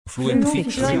Fluent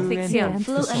Fiction.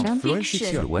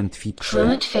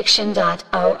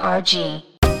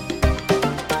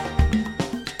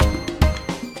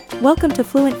 Fluentfiction.org. Welcome to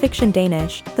Fluent Fiction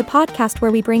Danish, the podcast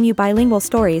where we bring you bilingual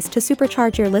stories to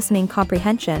supercharge your listening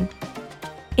comprehension.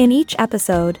 In each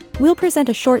episode, we'll present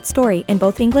a short story in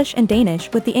both English and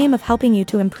Danish with the aim of helping you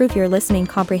to improve your listening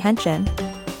comprehension.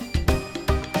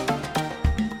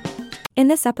 In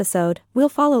this episode, we'll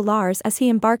follow Lars as he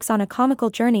embarks on a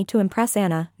comical journey to impress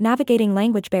Anna, navigating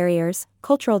language barriers,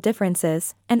 cultural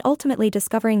differences, and ultimately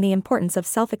discovering the importance of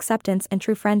self-acceptance and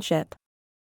true friendship.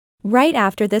 Right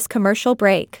after this commercial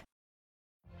break.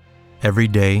 Every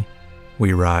day,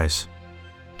 we rise,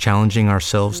 challenging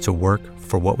ourselves to work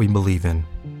for what we believe in.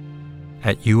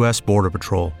 At U.S. Border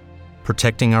Patrol,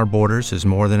 protecting our borders is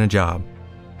more than a job.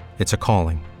 It's a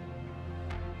calling.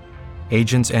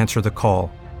 Agents answer the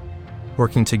call,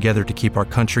 working together to keep our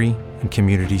country and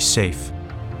communities safe.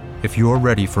 If you're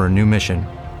ready for a new mission,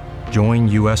 join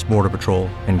U.S. Border Patrol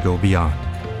and go beyond.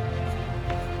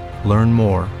 Learn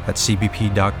more at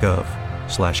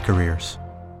cbp.gov/careers.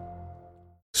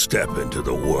 Step into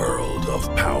the world of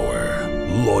power,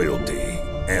 loyalty,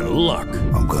 and luck.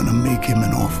 I'm gonna make him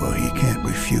an offer he can't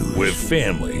refuse. With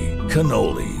family,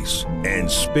 cannolis, and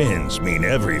spins mean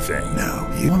everything. Now,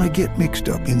 you wanna get mixed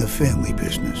up in the family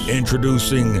business.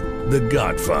 Introducing The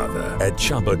Godfather at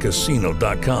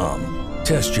ChumbaCasino.com.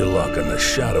 Test your luck in the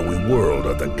shadowy world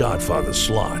of The Godfather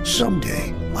slot.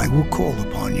 Someday, I will call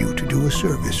upon you to do a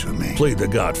service for me. Play The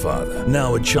Godfather,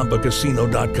 now at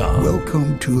ChumbaCasino.com.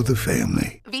 Welcome to the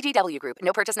family. VGW Group.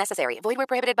 No purchase necessary. Void where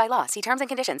prohibited by law. See terms and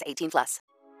conditions. 18+.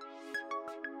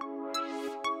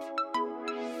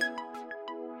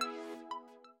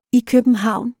 I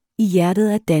København, i hjertet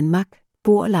af Danmark,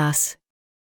 bor Lars.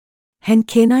 Han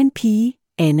kender en pige,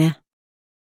 Anna.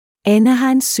 Anna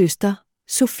har en søster,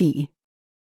 Sofie.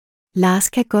 Lars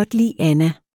kan godt lide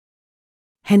Anna.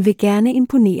 Han vil gerne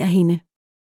imponere hende.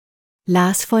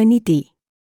 Lars får en idé.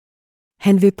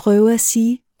 Han vil prøve at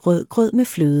sige rødgrød med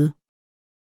fløde.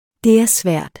 Det er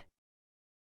svært.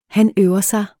 Han øver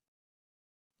sig.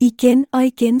 Igen og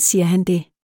igen siger han det.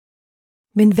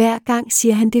 Men hver gang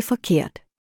siger han det forkert.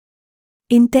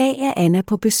 En dag er Anna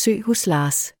på besøg hos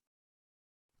Lars.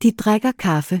 De drikker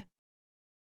kaffe.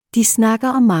 De snakker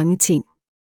om mange ting.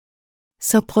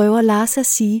 Så prøver Lars at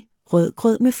sige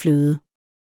rødgrød med fløde.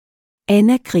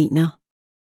 Anna griner.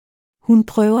 Hun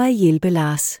prøver at hjælpe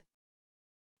Lars.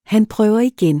 Han prøver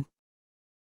igen.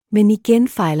 Men igen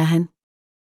fejler han.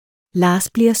 Lars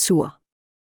bliver sur.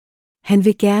 Han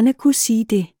vil gerne kunne sige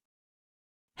det.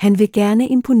 Han vil gerne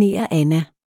imponere Anna.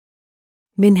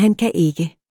 Men han kan ikke.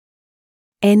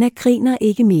 Anna griner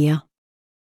ikke mere.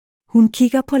 Hun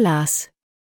kigger på Lars.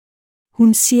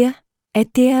 Hun siger, at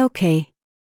det er okay.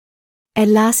 At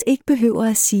Lars ikke behøver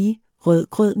at sige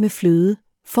rødgrød med fløde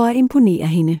for at imponere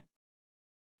hende.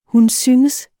 Hun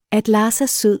synes, at Lars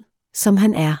er sød, som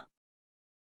han er.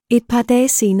 Et par dage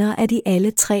senere er de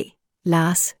alle tre,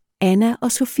 Lars, Anna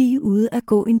og Sofie, ude at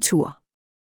gå en tur.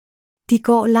 De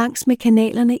går langs med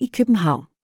kanalerne i København.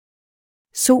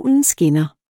 Solen skinner.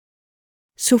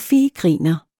 Sofie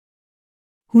griner.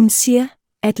 Hun siger,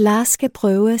 at Lars skal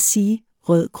prøve at sige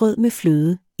rødgrød med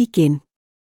fløde igen.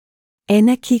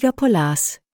 Anna kigger på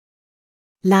Lars.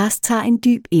 Lars tager en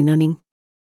dyb indånding.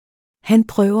 Han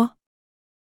prøver.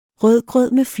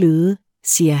 Rødgrød med fløde,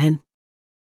 siger han.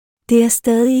 Det er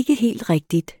stadig ikke helt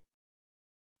rigtigt.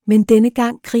 Men denne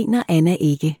gang griner Anna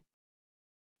ikke.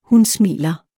 Hun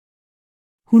smiler.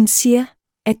 Hun siger,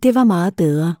 at det var meget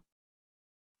bedre.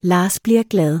 Lars bliver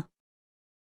glad.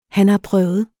 Han har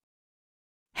prøvet.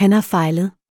 Han har fejlet.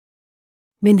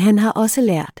 Men han har også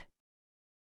lært.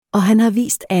 Og han har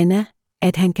vist Anna,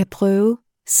 at han kan prøve,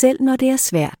 selv når det er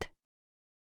svært.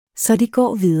 Så de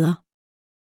går videre.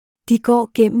 De går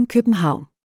gennem København.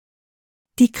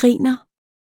 De griner.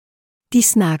 De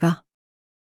snakker.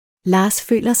 Lars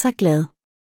føler sig glad.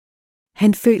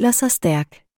 Han føler sig stærk.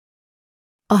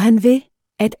 Og han vil,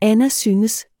 at Anna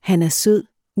synes, han er sød,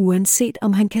 uanset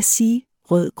om han kan sige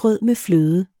rødgrød med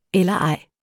fløde eller ej.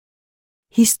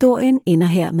 Historien ender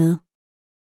hermed.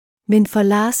 Men for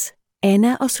Lars,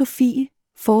 Anna og Sofie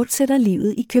fortsætter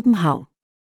livet i København.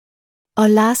 Og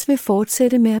Lars vil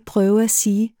fortsætte med at prøve at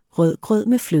sige rødgrød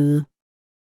med fløde.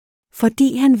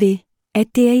 Fordi han vil,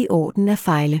 at det er i orden at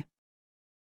fejle.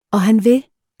 Og han vil,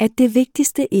 at det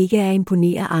vigtigste ikke er at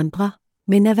imponere andre,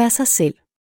 men at være sig selv.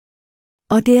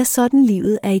 Og det er sådan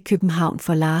livet er i København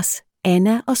for Lars,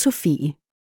 Anna og Sofie.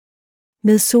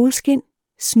 Med solskin,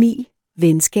 smil,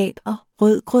 venskab og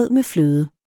rødgrød med fløde.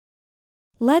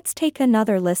 Let's take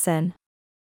another listen.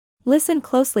 Listen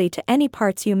closely to any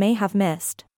parts you may have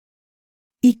missed.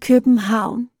 I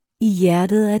København, i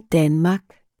hjertet af Danmark,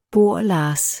 bor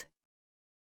Lars.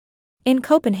 In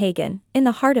Copenhagen, in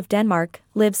the heart of Denmark,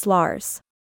 lives Lars.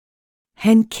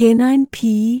 Han kender en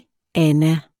pige,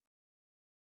 Anna.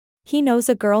 He knows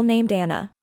a girl named Anna.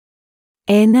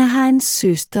 Anna har en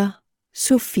søster,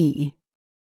 Sofie.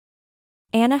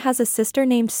 Anna has a sister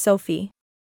named Sophie.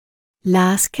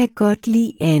 Lars kan godt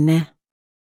lide Anna.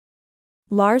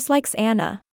 Lars likes Anna.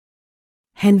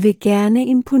 Han vil gerne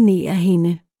imponere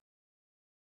hende.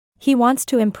 He wants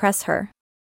to impress her.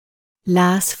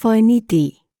 Lars får en idé.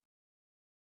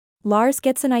 Lars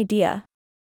gets an idea.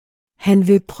 Han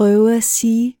vil prøve at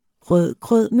sige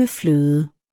rødgrød med fløde.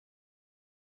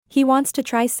 He wants to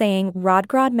try saying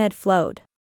rodgrod med fløde.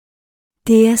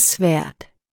 Det er svært.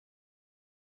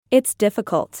 It's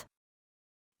difficult.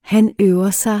 Han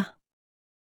øver sig.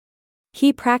 He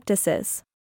practices.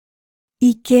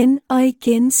 Igen og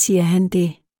igen siger han det.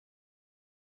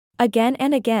 Again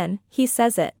and again, he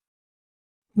says it.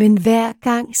 Men hver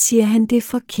gang siger han det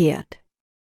forkert.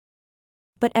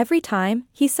 But every time,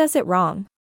 he says it wrong.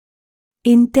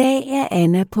 En dag er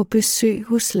Anna på besøg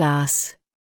hos Lars.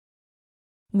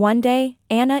 One day,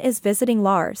 Anna is visiting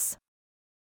Lars.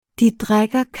 De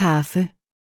drikker kaffe.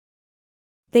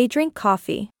 They drink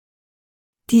coffee.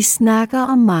 De snakker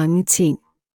om mange ting.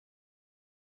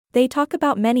 They talk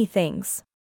about many things.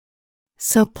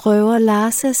 Så prøver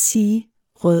Lars at sige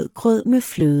rødgrød med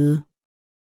fløde.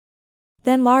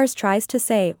 Then Lars tries to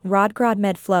say rodgrod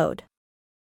med fløde.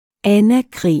 Anna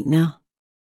griner.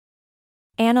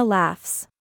 Anna laughs.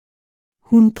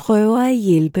 Hun prøver at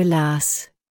hjælpe Lars.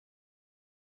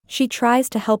 She tries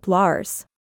to help Lars.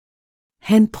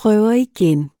 Han prøver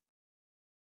igen.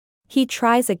 He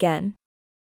tries again.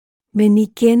 Men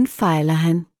igen fejler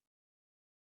han.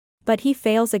 But he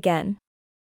fails again.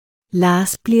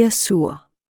 Lars bliver sur.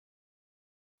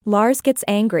 Lars gets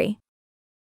angry.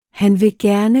 Han vil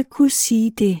gerne kunne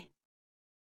sige det.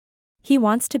 He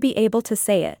wants to be able to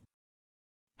say it.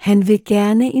 Han vil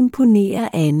gerne imponere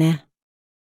Anna.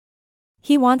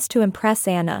 He wants to impress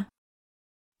Anna.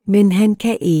 Men han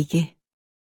kan ikke.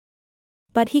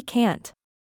 But he can't.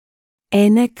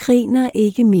 Anna griner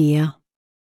ikke mere.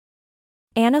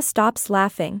 Anna stops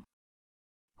laughing.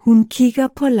 Hun kigger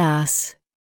på Lars.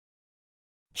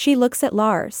 She looks at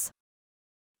Lars.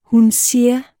 Hun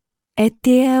siger, at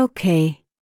det er okay.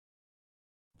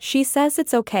 She says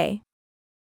it's okay.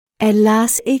 At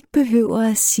Lars ikke behøver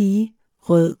at sige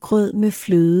rødgrød med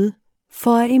fløde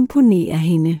for at imponere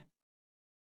hende.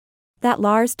 That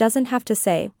Lars doesn't have to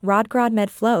say rodgrod med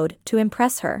fløde to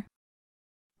impress her.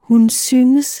 Hun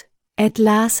synes, at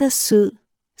Lars er sød,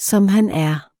 som han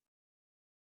er.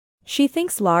 She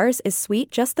thinks Lars is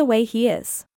sweet just the way he is.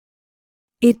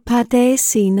 Et par dage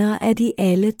senere er de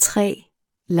alle tre,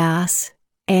 Lars,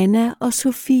 Anna og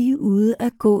Sofie, ude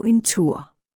at gå en tur.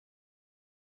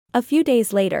 A few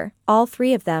days later, all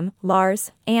three of them,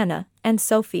 Lars, Anna, and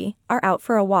Sophie, are out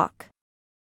for a walk.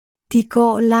 De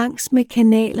går langs med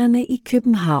kanalerne i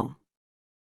København.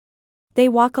 They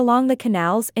walk along the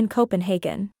canals in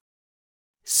Copenhagen.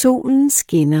 Solen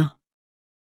skinner.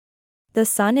 The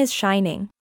sun is shining.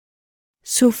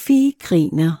 Sofie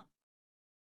griner.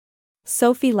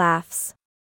 Sophie laughs.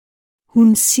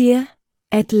 Hun siger,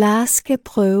 at Lars skal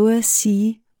prøve at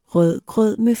sige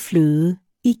rødgrød med fløde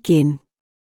igen.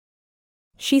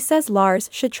 She says Lars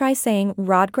should try saying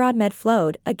rodgrod med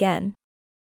fløde again.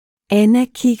 Anna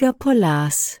kigger på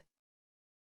Lars.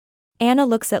 Anna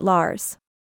looks at Lars.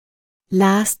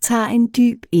 Lars tager en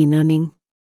dyb indånding.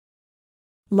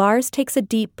 Lars takes a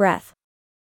deep breath.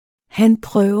 Han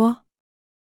prøver.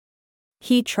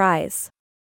 He tries.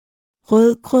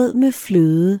 Rødgrød med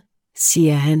fløde,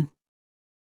 siger han.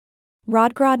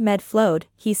 Rodgrod med fløde,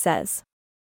 he says.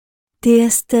 Det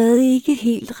er stadig ikke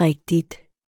helt rigtigt.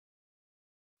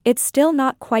 It's still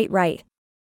not quite right.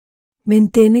 Men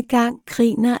denne gang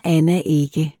griner Anna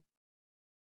ikke.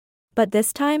 But this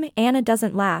time, Anna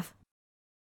doesn't laugh.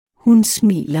 Hun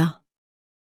smiler.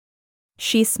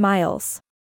 She smiles.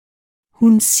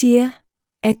 Hun siger,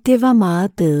 at det var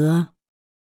meget bedre.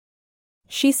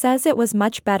 She says it was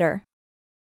much better.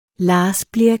 Lars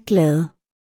bliver glad.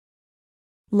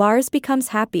 Lars becomes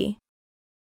happy.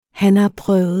 Han har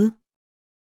prøvet.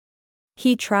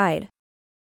 He tried.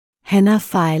 Han har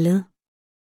fejlet.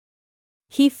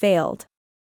 He failed.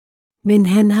 Men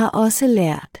han har også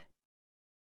lært.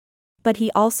 But he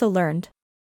also learned.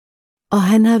 Og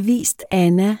han har vist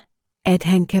Anna, at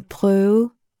han kan prøve,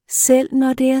 selv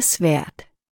når det er svært.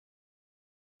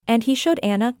 And he showed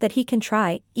Anna that he can try,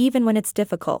 even when it's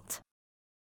difficult.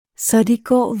 Så de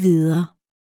går videre.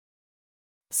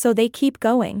 So they keep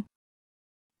going.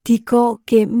 De går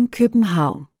gennem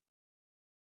København.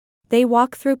 They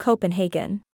walk through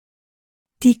Copenhagen.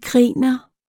 De griner.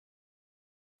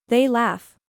 They laugh.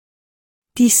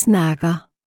 De snakker.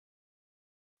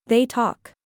 They talk.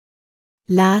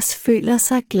 Lars føler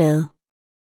sig glad.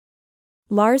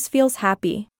 Lars feels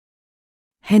happy.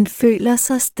 Han føler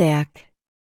sig stærk.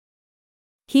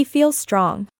 He feels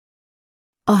strong.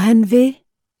 Og han vil,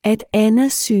 at Anna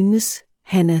synes,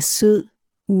 han er sød,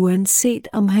 uanset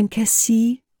om han kan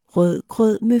sige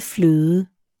rødgrød med fløde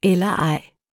eller ej.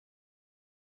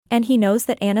 And he knows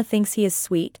that Anna thinks he is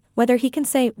sweet, whether he can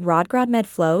say rodgrod med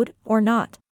flod or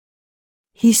not.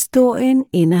 Historien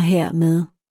ender hermed.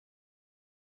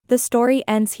 The story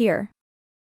ends here.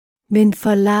 Men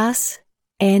for Lars,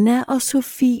 Anna og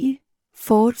Sofie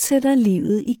fortsætter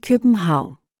livet i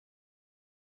København.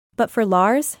 But for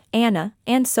Lars, Anna,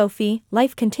 and Sophie,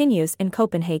 life continues in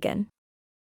Copenhagen.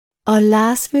 Og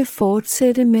Lars vil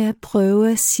fortsætte med at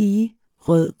prøve at sige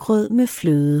rødgrød med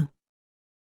fløde.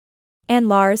 And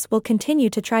Lars will continue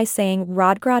to try saying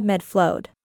rodgrod med flod.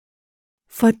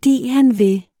 Fordi han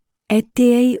vil, at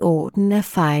det er i orden at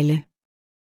fejle.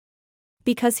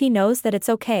 Because he knows that it's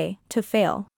okay to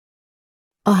fail.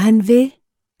 Og han vil,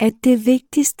 at det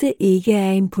vigtigste ikke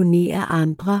er at imponere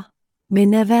andre,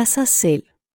 men at være sig selv.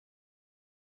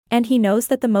 And he knows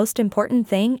that the most important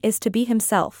thing is to be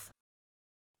himself.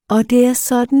 Og det er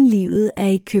sådan livet er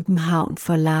i København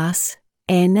for Lars,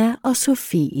 Anna og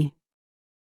Sofie.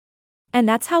 And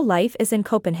that's how life is in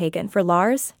Copenhagen for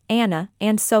Lars, Anna,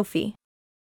 and Sophie.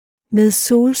 Med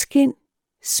solskin,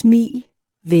 smil,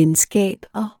 venskab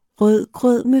og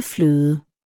rødgrød med fløde.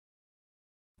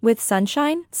 With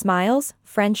sunshine, smiles,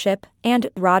 friendship, and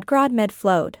rodgrod med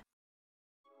flod.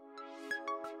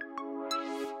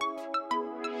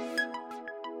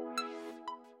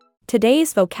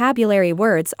 Today's vocabulary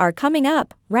words are coming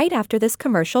up right after this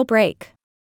commercial break.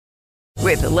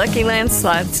 With the Lucky Land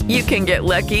Slots, you can get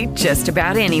lucky just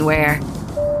about anywhere.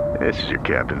 This is your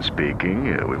captain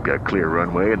speaking. We've got clear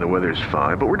runway and the weather's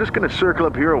fine, but we're just going to circle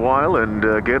up here a while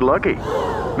and get lucky.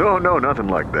 No, nothing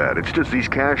like that. It's just these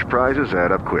cash prizes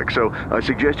add up quick. So I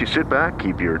suggest you sit back,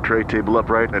 keep your tray table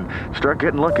upright, and start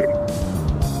getting lucky.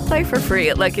 Play for free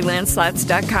at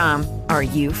LuckyLandSlots.com. Are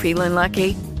you feeling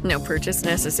lucky? No purchase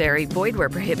necessary. Void where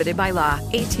prohibited by law.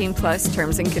 18 plus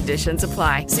terms and conditions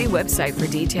apply. See website for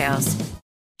details.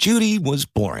 Judy was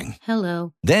boring.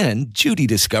 Hello. Then Judy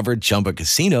discovered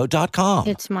ChumbaCasino.com.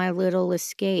 It's my little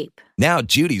escape. Now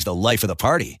Judy's the life of the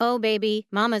party. Oh, baby,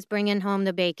 mama's bringing home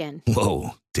the bacon.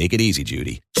 Whoa, take it easy,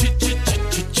 Judy.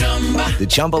 The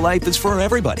Chumba life is for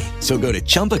everybody. So go to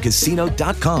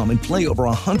ChumbaCasino.com and play over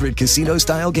 100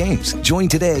 casino-style games. Join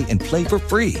today and play for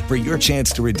free for your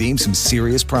chance to redeem some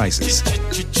serious prizes.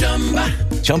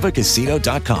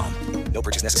 ChumbaCasino.com. No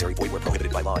purchase necessary. Void where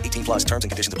prohibited by law. 18 plus terms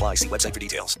and conditions apply. See website for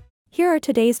details. Here are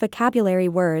today's vocabulary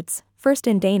words, first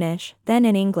in Danish, then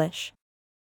in English.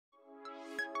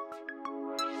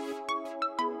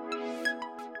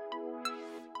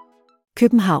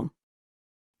 København.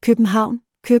 København,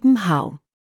 København.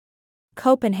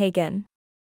 Copenhagen.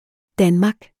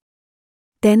 Danmark.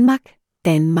 Danmark,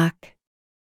 Danmark.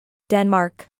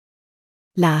 Denmark.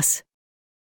 Lars.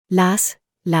 Lars,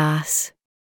 Lars.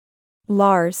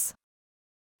 Lars.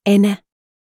 Anna.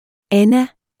 Anna,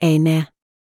 Anna.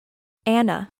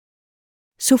 Anna.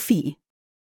 Sofie.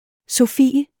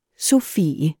 Sofie,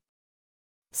 Sofie.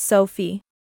 Sophie.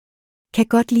 Kan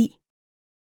godt lide.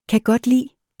 Kan godt lide,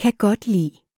 kan godt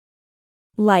lide.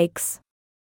 Likes.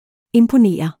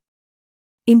 Imponere.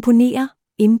 Imponere,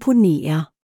 imponere.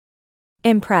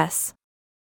 Impress.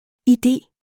 Idé.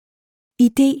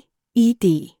 Idé,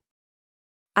 idé.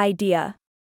 Idea.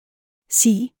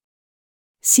 Sige.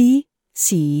 Sige,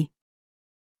 sige.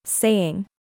 Saying.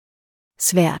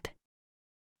 Svært.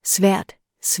 Svært,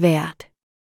 svært.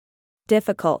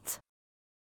 Difficult.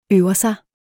 Øver sig.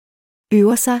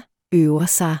 Øver sig, øver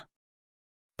sig.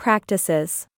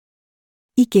 Practices.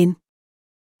 Igen.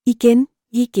 Igen,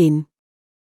 igen.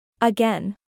 Again.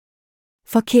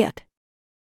 Forkert.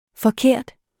 Forkert,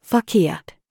 forkert.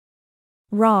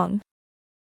 Wrong.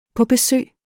 På besøg.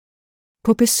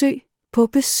 På besøg, på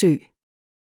besøg.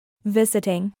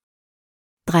 Visiting.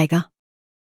 Drikker.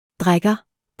 Drikker,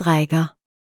 drikker.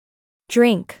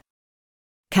 Drink.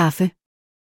 Kaffe.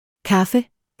 Kaffe,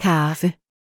 kaffe.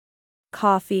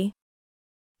 Coffee.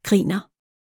 Griner.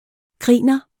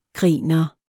 Griner, griner.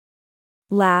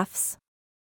 Laughs.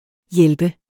 Hjælpe.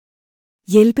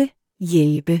 Hjælpe,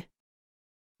 hjælpe.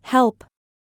 Help.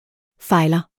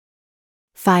 Fejler.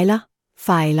 Fejler,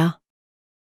 fejler.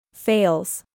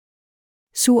 Fails.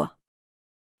 Sur.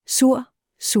 Sur,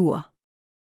 sur.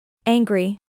 Angry.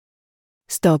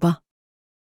 Stopper.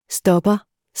 Stopper,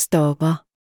 stopper.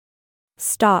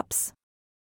 Stops.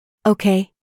 Okay.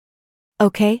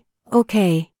 Okay,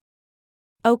 okay.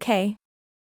 Okay.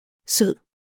 Sød.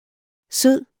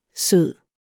 Sød, sød.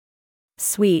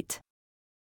 Sweet.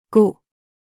 Gå.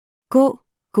 Gå,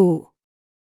 gå.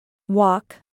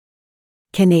 Walk.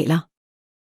 Kanaler.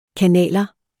 Kanaler,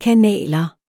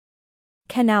 kanaler.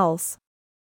 Canals.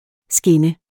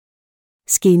 Skinne.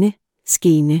 Skinne,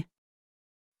 skinne.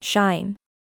 Shine.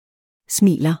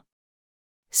 Smiler.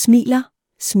 Smiler,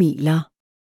 smiler.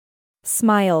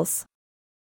 Smiles.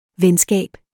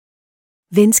 Venskab.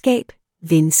 Venskab,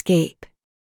 venskab.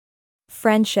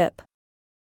 Friendship.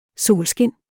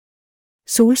 Solskin.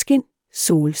 Solskin,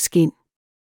 solskin.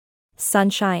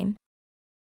 Sunshine.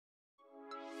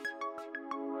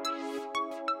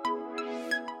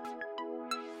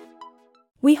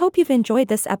 We hope you've enjoyed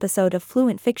this episode of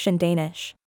Fluent Fiction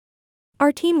Danish.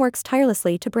 Our team works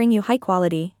tirelessly to bring you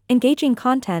high-quality, engaging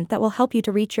content that will help you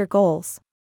to reach your goals.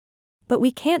 But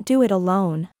we can't do it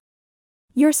alone.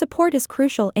 Your support is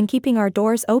crucial in keeping our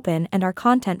doors open and our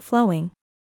content flowing.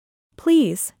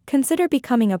 Please, consider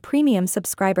becoming a premium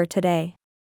subscriber today.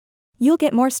 You'll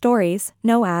get more stories,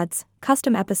 no ads,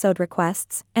 custom episode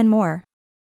requests, and more.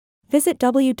 Visit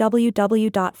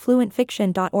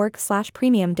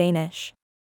www.fluentfiction.org/premium-danish.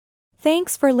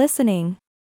 Thanks for listening.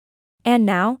 And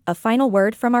now, a final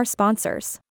word from our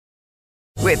sponsors.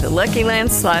 With the Lucky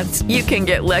Land Slots, you can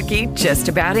get lucky just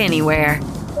about anywhere.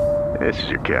 This is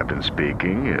your captain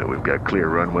speaking. We've got clear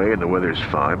runway and the weather's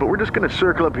fine, but we're just going to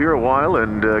circle up here a while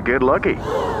and get lucky.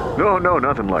 No,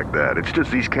 nothing like that. It's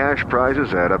just these cash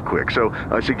prizes add up quick. So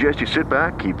I suggest you sit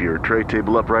back, keep your tray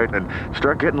table upright, and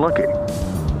start getting lucky.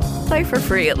 Play for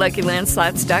free at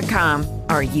LuckyLandSlots.com.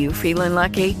 Are you feeling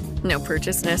lucky? No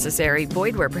purchase necessary.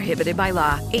 Void where prohibited by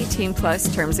law.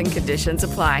 18+ terms and conditions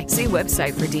apply. See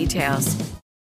website for details.